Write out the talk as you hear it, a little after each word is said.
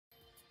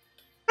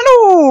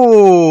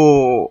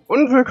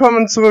und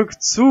willkommen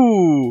zurück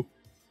zu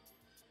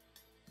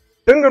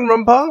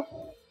Danganronpa.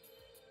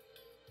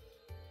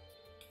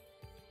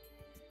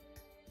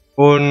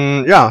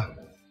 Und ja,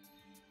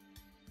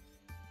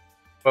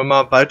 wir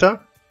mal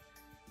weiter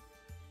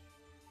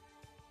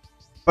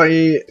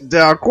bei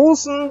der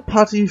großen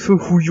Party für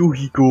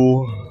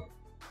Fuyuhiko.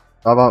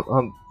 Aber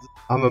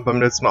haben wir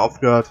beim letzten Mal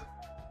aufgehört.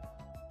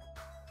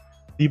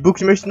 Die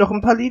Buki möchte noch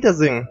ein paar Lieder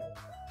singen.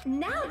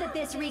 Now that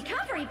this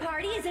recovery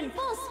party is in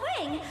full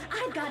swing,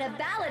 I've got a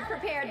ballad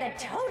prepared that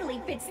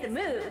totally fits the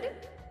mood.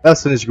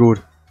 Das finde ich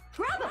gut.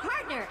 Grab a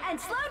partner and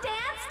slow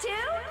dance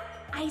too.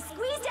 I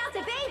squeezed out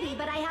the baby,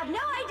 but I have no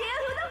idea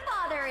who the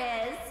father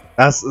is.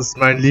 Das ist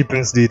mein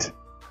Lieblingslied.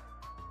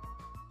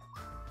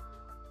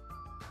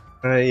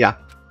 Ja.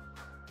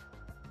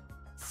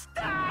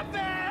 Stop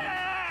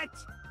it!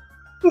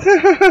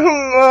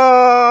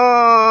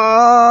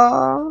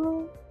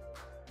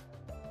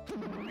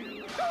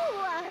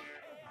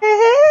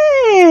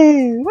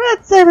 Hey,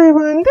 what's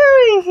everyone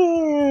doing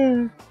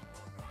here?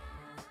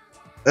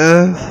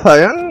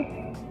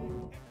 Feiern?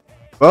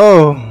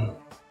 Wow.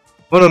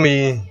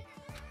 Monokuma.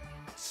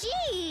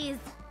 Jeez.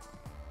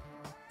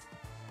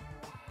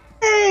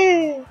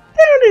 Hey,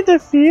 don't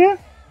interfere.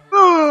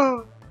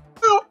 Oh,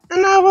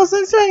 and I was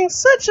enjoying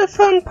such a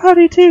fun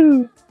party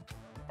too.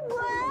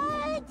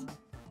 What?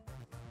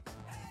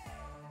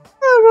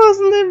 I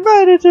wasn't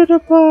invited to the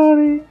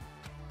party.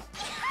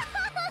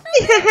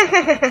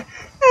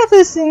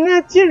 Obviously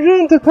not. You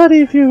ruined the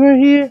party if you were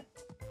here.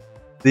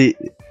 The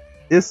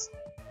is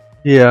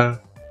here.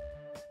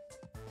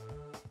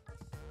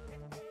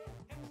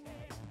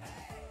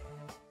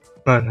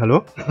 Man,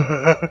 hallo?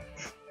 What?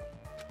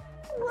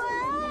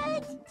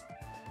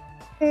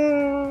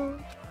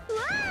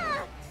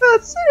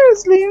 But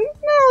seriously,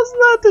 now's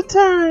not the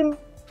time.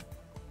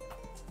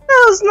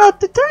 Now's not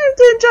the time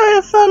to enjoy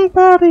a fun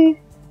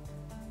party.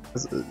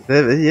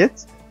 Wer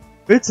jetzt?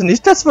 Willst du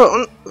nicht, dass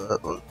wir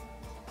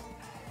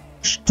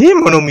Steh,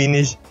 Monokuma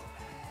nicht.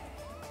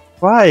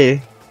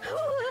 Why?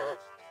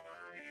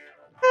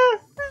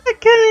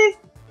 Akane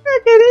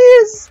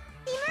is...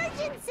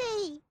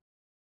 Emergency!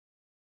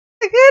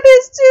 Akane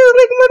is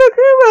stealing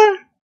Monokuma!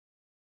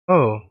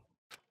 Oh.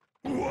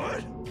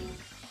 What?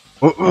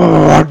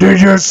 What did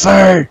you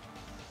say?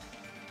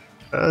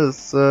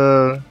 Das,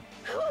 At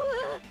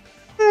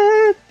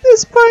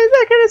this point,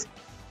 Akane is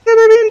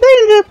gonna be in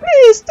danger.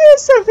 Please do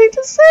something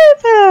to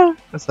save her.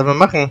 Was soll man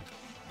machen?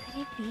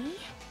 Could it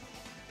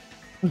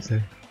be?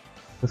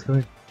 What's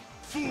going?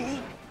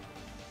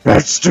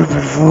 That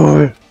stupid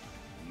fool!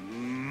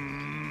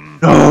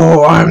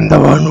 No, I'm the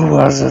one who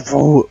was a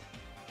fool.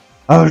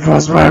 Oh, it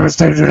was my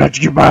mistake to let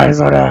you by,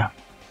 Soda.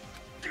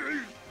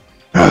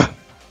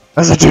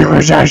 As a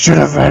teenager, I should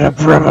have had a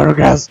proper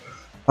guess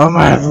of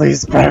my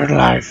athlete's private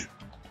life.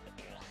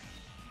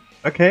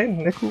 Okay,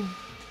 Niku.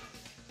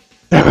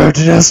 They're going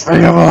to just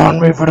figure on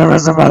me for the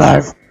rest of my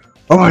life.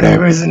 Oh, my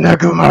name is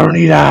Neku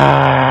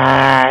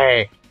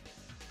Marunida.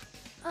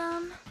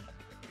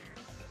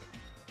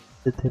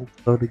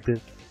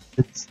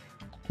 It's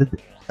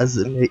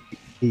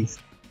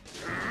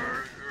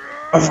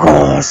of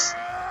course.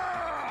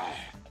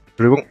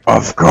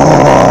 Of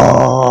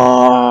course.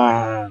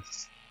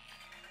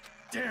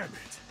 Damn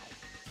it.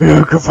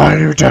 You can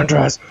finally return to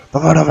us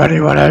before of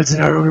anyone else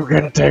in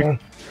our thing.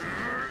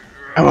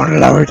 I won't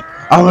allow it.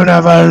 I will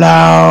never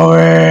allow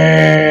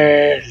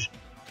it.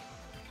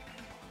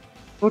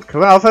 Gut,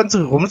 können wir aufhören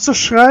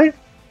rumzuschreien?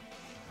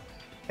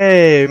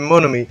 Hey,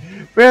 Monokuma.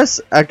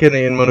 Where's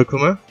Akane and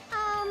Monokuma?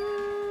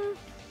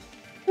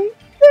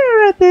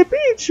 They're at the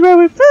beach where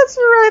we first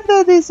arrived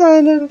at this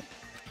island.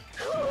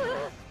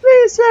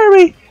 Please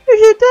hurry. If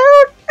you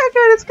don't,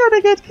 Akane's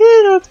gonna get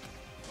killed.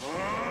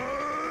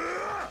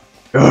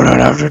 You don't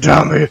have to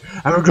tell me.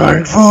 I'm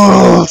going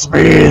full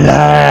speed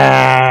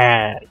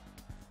ahead.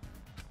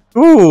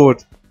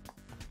 Gut.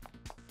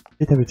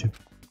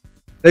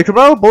 The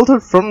Cabral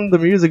bolted from the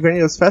music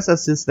venue as fast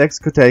as his legs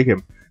could take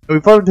him, and we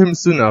followed him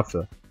soon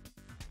after.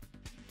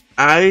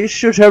 I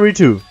should hurry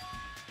too.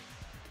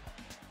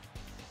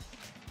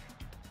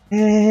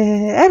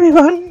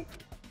 Everyone!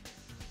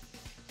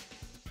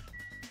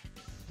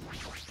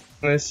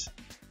 Nice.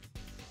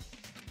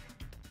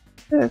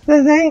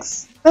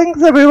 Thanks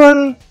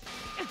everyone!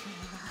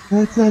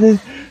 That's not it.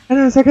 I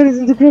know Sakura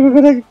isn't the group,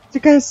 but you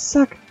guys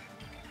suck.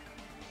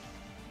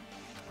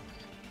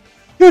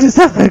 You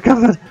deserve my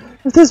comfort.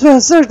 If this were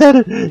a search, then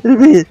it'd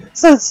be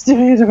so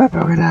stupid to my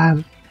broken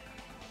arm.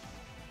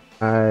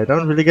 I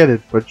don't really get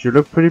it, but you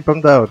look pretty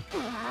bummed out.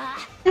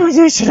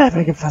 You should have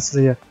make it faster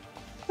here.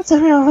 Let's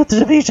have me over to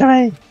the beach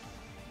already.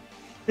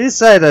 Please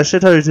say that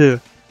shit hurry too.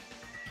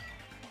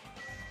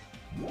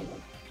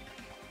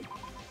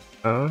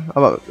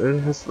 Aber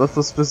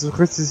was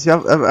richtig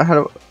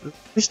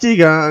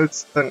wichtiger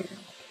als dann.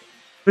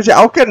 Ich würde ja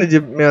auch gerne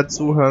dir mehr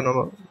zuhören,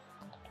 aber.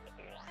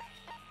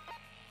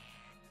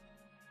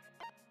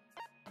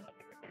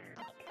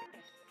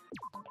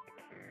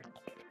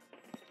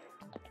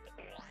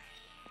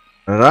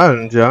 Na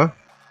dann, ja.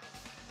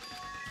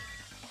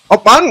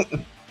 Oh Mann!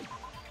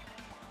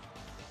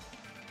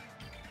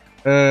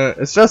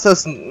 It's just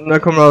as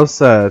Monokuma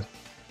said.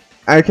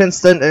 I can't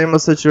stand any more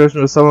situation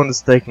where someone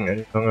is taking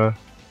any longer.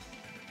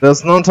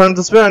 There's no time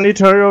to spare. I need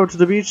to hurry over to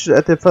the beach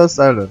at the first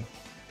island.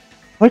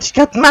 Wollte ich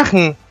grad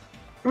machen!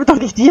 Du doch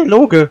nicht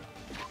Dialoge!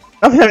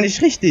 Lauf ja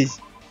nicht richtig!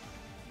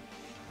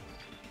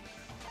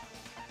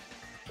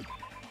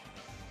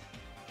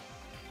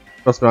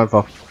 Lass mir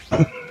einfach.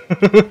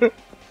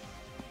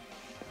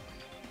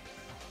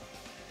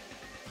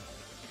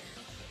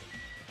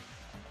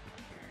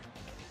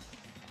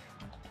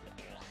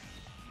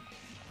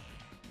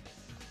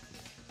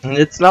 Und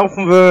jetzt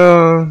laufen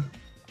wir.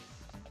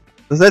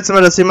 Das letzte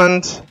Mal, dass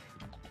jemand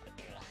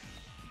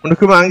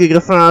Monokuma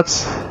angegriffen hat,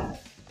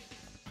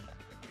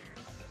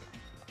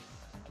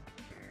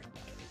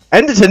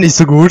 endete nicht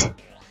so gut,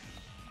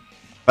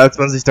 falls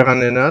man sich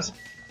daran erinnert.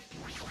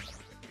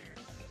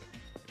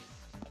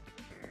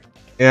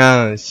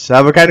 Ja, ich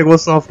habe keine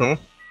großen Hoffnungen.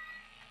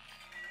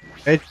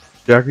 Hey,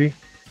 Jackie.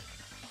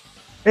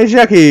 Hey,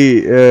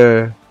 Jackie,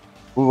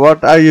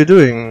 what are you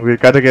doing? We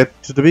gotta get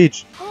to the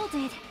beach. Hold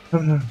it.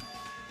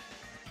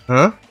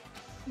 Huh?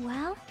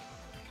 Well?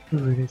 You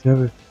really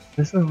have it.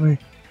 There's no way.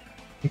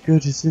 Make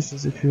good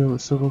decisions if you're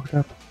so woke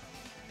up.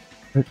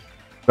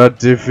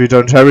 But if we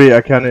don't hurry,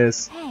 Akane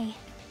is. Hey.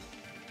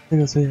 I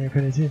was saying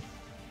Akane too.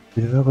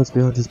 We don't know what's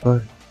beyond this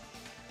point.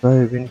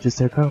 Why we need to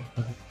stay calm.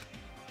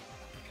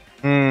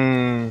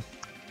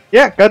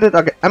 Yeah, got it.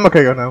 Okay, I'm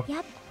okay now.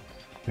 Yep.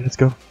 Let's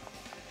go.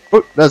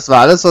 Gut, das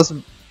war alles, was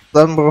ich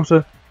zusammen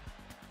brauchte.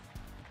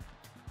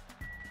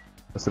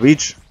 That's the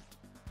beach.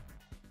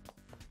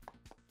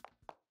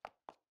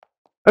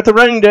 After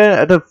running there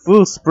at a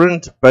full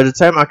sprint, by the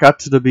time I got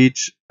to the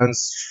beach and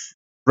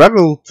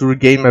struggled to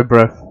regain my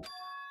breath,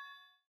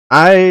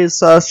 I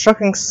saw a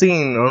shocking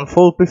scene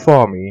unfold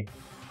before me.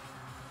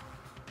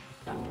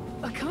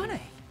 Akane.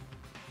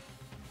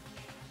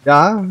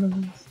 Ja,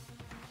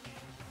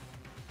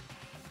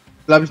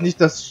 glaube ich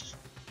nicht das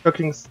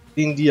shocking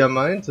Scene, die er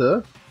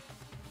meinte.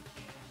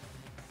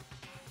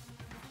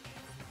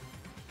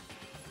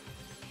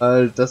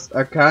 Weil das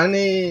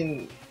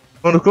Akane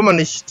Monokuma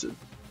nicht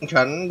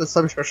kann, das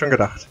habe ich mir schon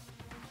gedacht.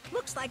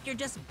 Looks like you're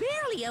just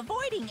barely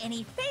avoiding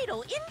any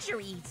fatal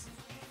injuries.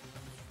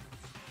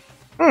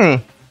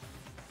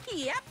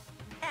 Yep.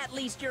 At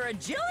least your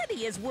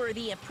agility is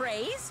worthy of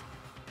praise.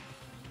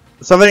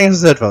 Das war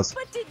wenigstens etwas.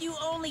 But did you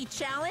only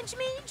challenge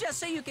me just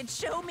so you could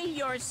show me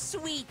your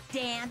sweet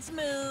dance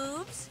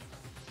moves?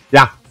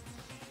 Ja.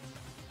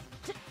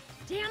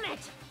 Damn it!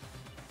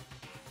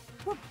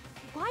 Well,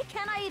 why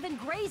can't I even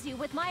graze you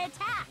with my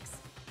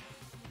attacks?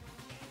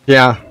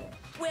 Ja.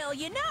 Well,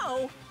 you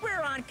know,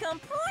 we're on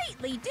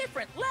completely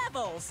different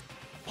levels.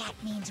 That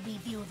means we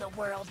view the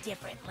world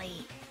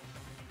differently.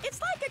 It's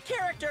like a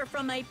character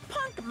from a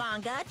punk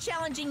manga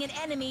challenging an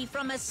enemy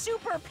from a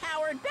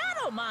super-powered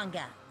battle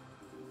manga.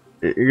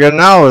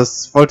 Genau,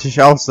 das wollte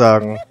ich auch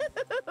sagen.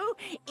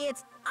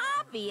 It's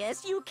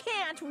obvious you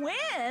can't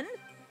win.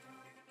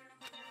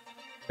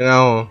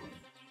 Genau.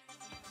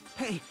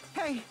 Hey,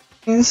 hey.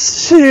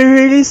 Is she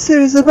really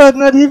serious about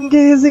not even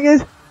gazing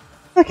it?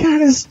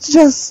 Akane is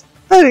just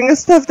fighting a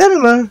stuffed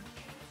animal.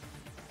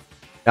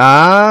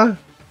 Ja,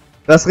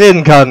 das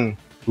reden kann.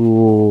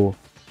 Du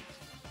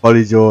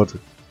Vollidiot.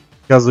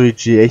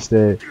 Kazuichi, echt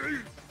ey.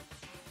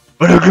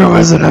 Monokuma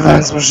is an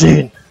advanced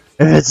machine.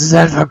 If it's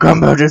designed for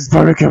combat, it's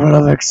probably capable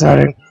of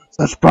exerting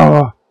such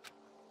power.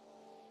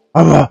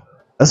 Aber,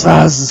 as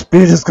far as the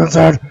speed is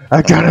concerned,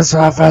 Akane is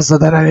far faster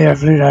than any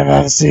athlete I've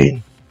ever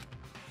seen.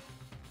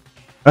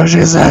 And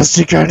she says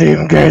she can't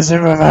even gaze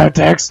in with her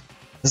attacks.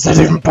 Is that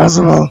even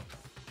possible?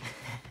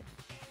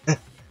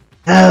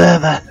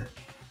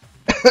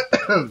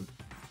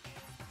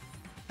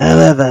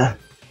 However,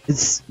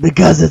 it's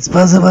because it's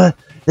possible.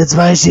 That's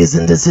why she's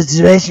in this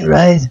situation,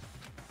 right?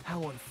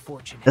 How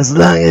unfortunate. As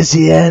long as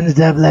she ended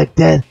up like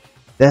that,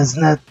 there's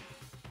not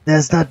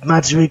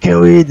much we can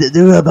really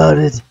do about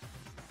it.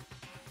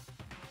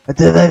 At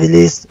the very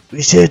least,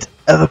 we should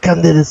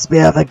overcome the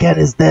despair of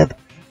Akane's death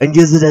and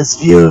use it as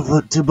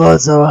fuel to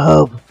bolster our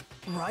hope.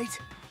 Right?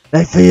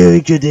 Like for you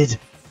did.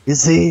 You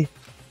see?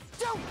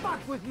 Don't fuck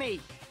with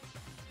me!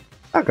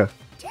 Okay.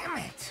 Damn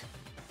it!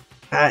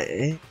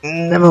 I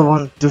never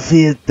want to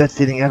feel that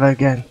feeling ever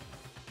again.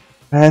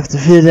 I have to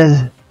feel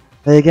that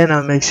again.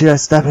 I'll make sure I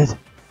stop it,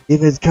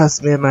 even if it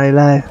costs me my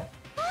life.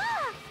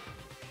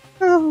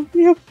 Oh,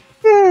 you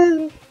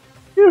can't.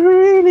 You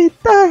really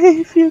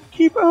die if you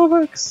keep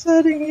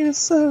overexerting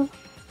yourself.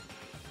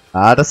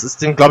 Ah, das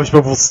ist dem, glaube ich,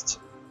 bewusst.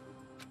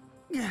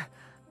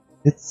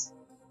 It's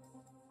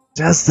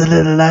just a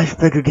little life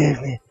back you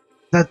gave me.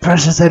 Not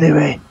precious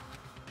anyway.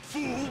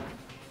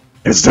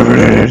 It's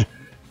terminated.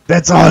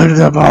 That's all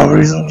the more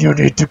reason you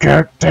need to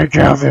take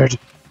care of it.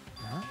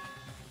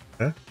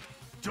 Huh?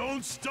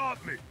 Don't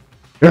stop me!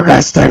 You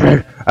guys take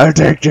it. I'll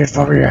take it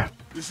from here.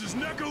 This is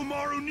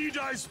Nekomaru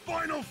Nidai's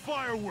final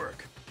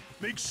firework!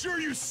 Make sure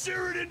you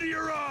sear it into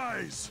your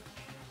eyes!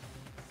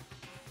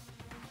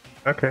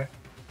 Okay.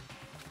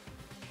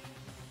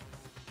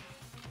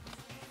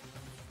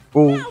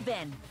 Oh. Now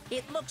then,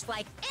 it looks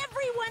like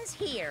everyone's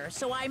here,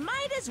 so I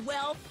might as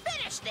well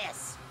finish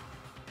this.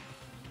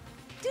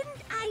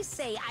 Didn't I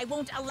say I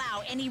won't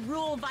allow any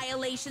rule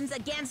violations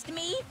against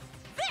me?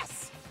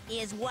 This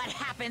is what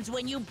happens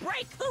when you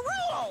break the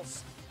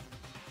rules.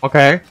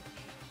 Okay.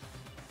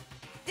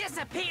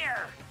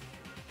 Disappear.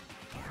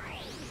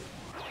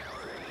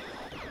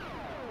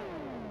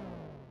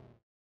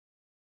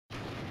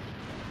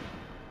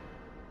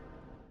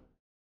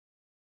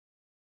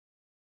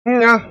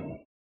 Ja.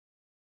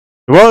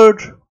 The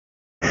world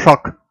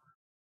shock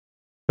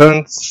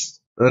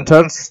turns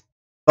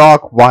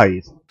stark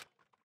white,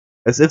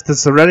 as if the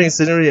surrounding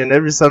scenery and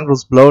every sound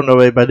was blown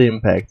away by the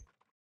impact.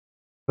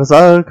 It was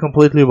all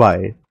completely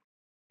white,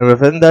 and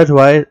within that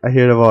white, I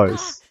hear a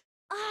voice.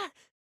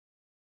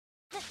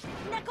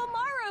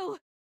 Nekomaru!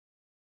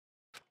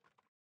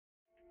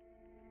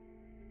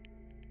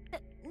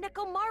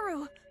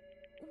 Nekomaru!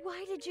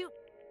 Why did you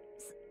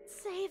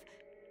save...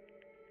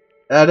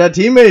 Ja, der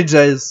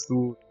Teenager ist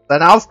du.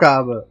 Deine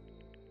Aufgabe.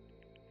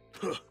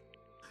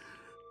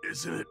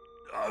 Isn't it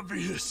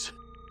obvious?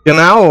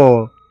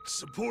 Genau.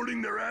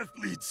 Supporting their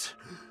athletes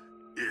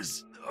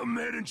is a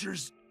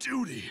manager's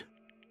duty.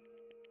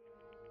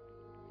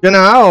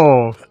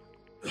 Genau.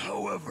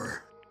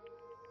 However,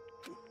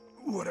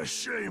 what a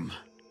shame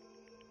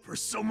for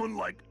someone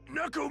like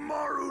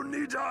Nekomaru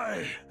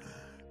Nidai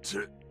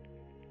to...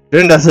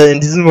 Schön, dass in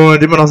diesem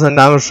Moment immer noch seinen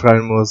Namen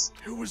schreien muss.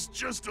 It was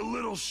just a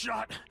little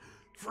shot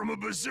from a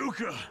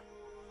bazooka.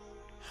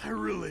 I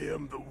really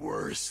am the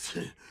worst.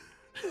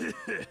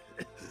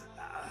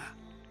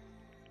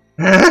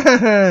 Get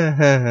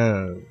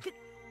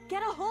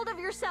a hold of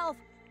yourself!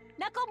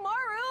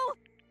 Nekomaru!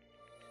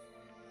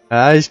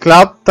 Ja, ich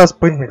glaube, das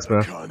bringt nichts mehr.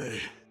 Akane,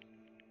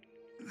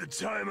 the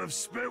time I've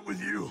spent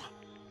with you,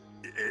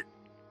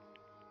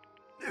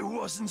 it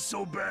wasn't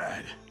so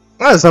bad.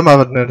 Ah, das war mal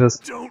was Nettes.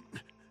 Don't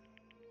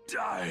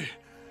die,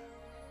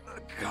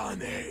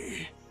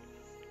 Akane.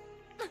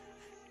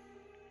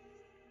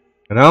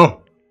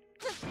 Genau.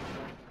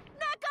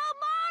 Nekomaru!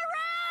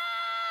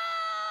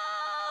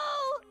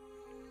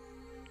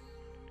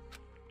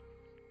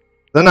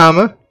 Sein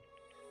Name?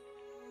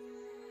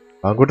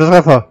 War ein guter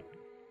Treffer.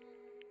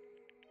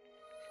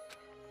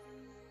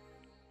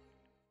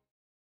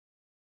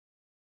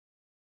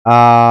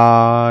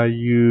 Are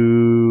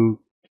you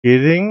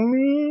kidding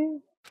me?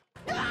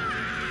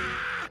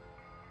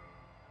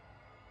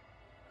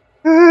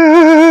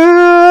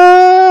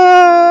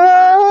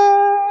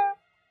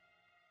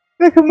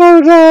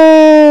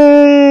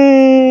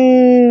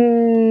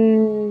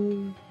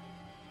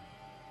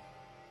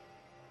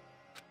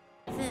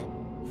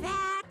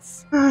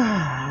 That's...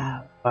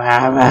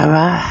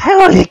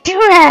 Holy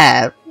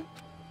crap!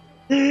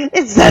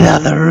 It's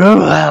another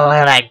rule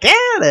and I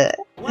get it!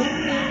 What the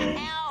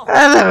hell?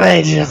 I'm a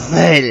major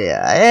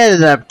failure. I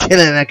ended up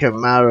killing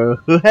Nekomaru,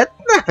 who had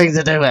nothing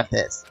to do with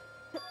this.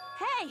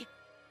 Hey!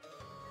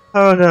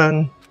 Hold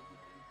on.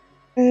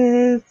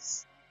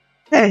 It's...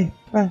 Hey,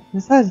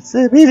 it's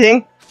a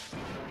meeting.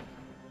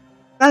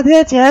 Not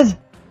yet. Think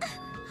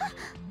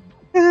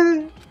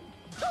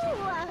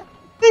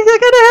I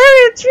gotta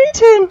hurry and treat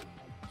him.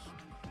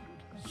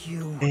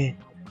 Hey,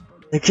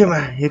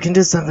 Nekuma, you can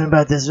do something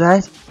about this,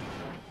 right?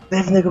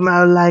 Save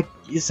Nekomaru like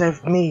you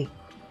saved me.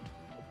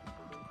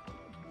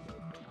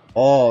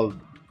 Oh.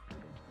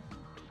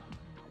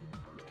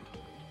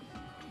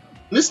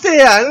 Müsste er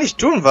ja eigentlich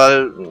tun,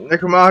 weil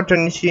Nekuma hat ja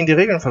nicht gegen die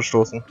Regeln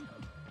verstoßen.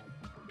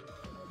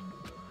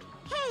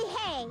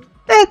 Hey!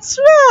 That's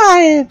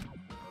right!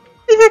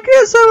 If you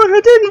kill someone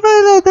who didn't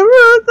violate the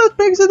rules, that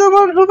makes you the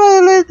one who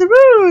violated the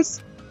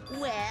rules!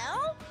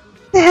 Well?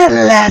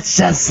 Then let's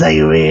just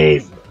say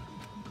we've...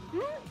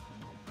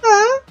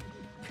 Huh?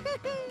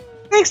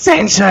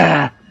 Exchange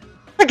her!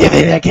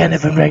 Forgiving Akane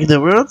for breaking the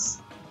rules?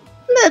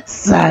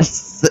 Let's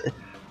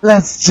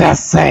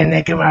just say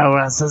Nekomaru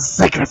was a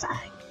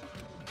sacrifice.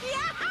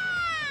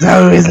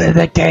 So isn't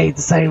it okay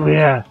to say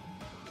we're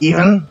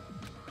even?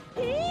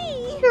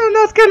 You're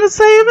not gonna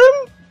save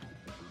him?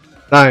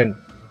 Nein.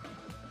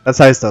 Was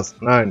heißt das?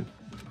 Nein.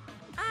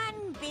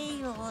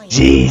 Unbelievable.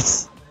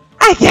 Jeez.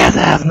 I guess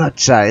I have no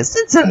choice.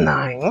 It's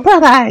annoying,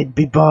 but it'd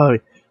be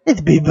boring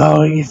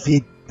if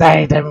he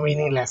died a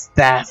meaningless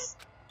death.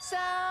 So,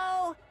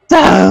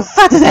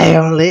 for today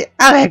only,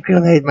 I'll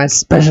activate my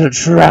special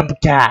Trump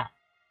card.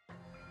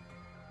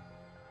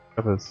 Ich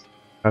habe es.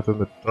 Hatte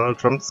mit Donald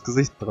Trumps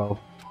Gesicht drauf.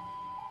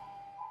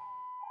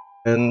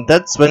 And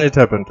that's when it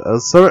happened. A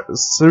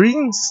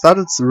siren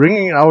started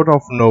ringing out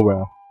of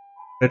nowhere.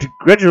 It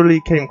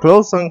gradually came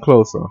closer and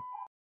closer.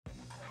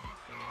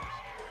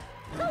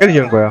 Kenn ich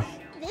irgendwoher?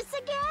 This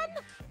again?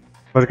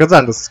 Wollte gerade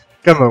sagen, das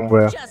kennen wir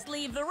irgendwoher. Just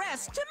leave the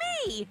rest to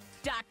me,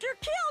 Dr.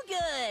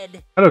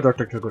 Killgood. Hallo,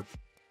 Dr. Killgood.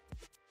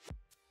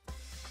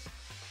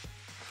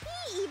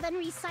 He even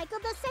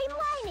recycled the same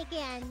line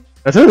again.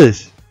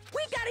 Natürlich.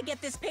 We gotta get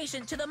this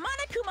patient to the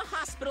Monokuma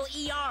Hospital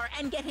ER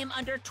and get him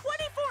under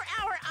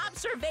 24-hour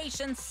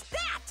observation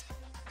stat.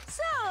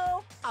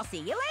 So, I'll see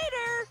you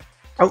later.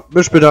 Oh,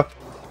 bis später.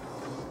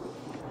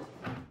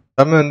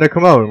 Haben wir einen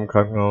Nekomaru im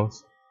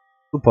Krankenhaus.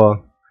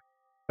 Super.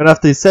 And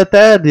after he said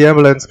that, the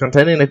ambulance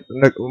containing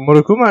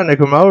Monokuma and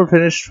Nekomaru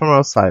finished from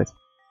our side.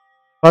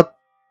 What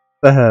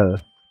the hell?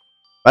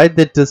 Why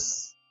did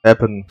this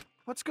happen?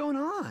 What's going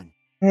on?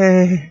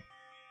 Hey,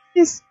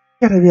 he's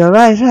gonna be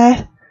alright,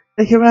 right?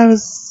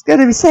 Nekomaru's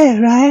gonna be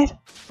safe, right?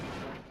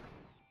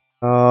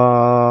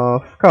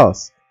 Of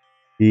course.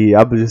 He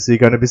obviously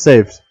gonna be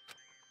saved.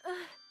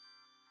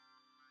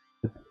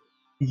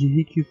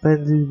 He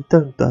finally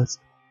returned to us.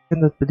 I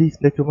cannot believe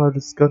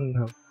Nekomaru's gone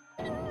now.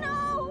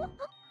 No!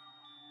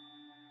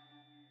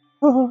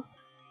 Oh,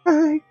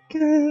 I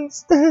can't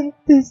stand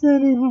this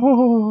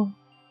anymore.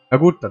 Na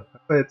gut, dann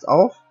hören wir jetzt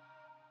auf.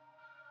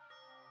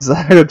 Ich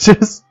sage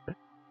tschüss.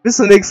 Bis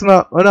zum nächsten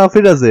Mal und auf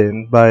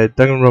Wiedersehen bei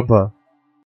Danganronpa.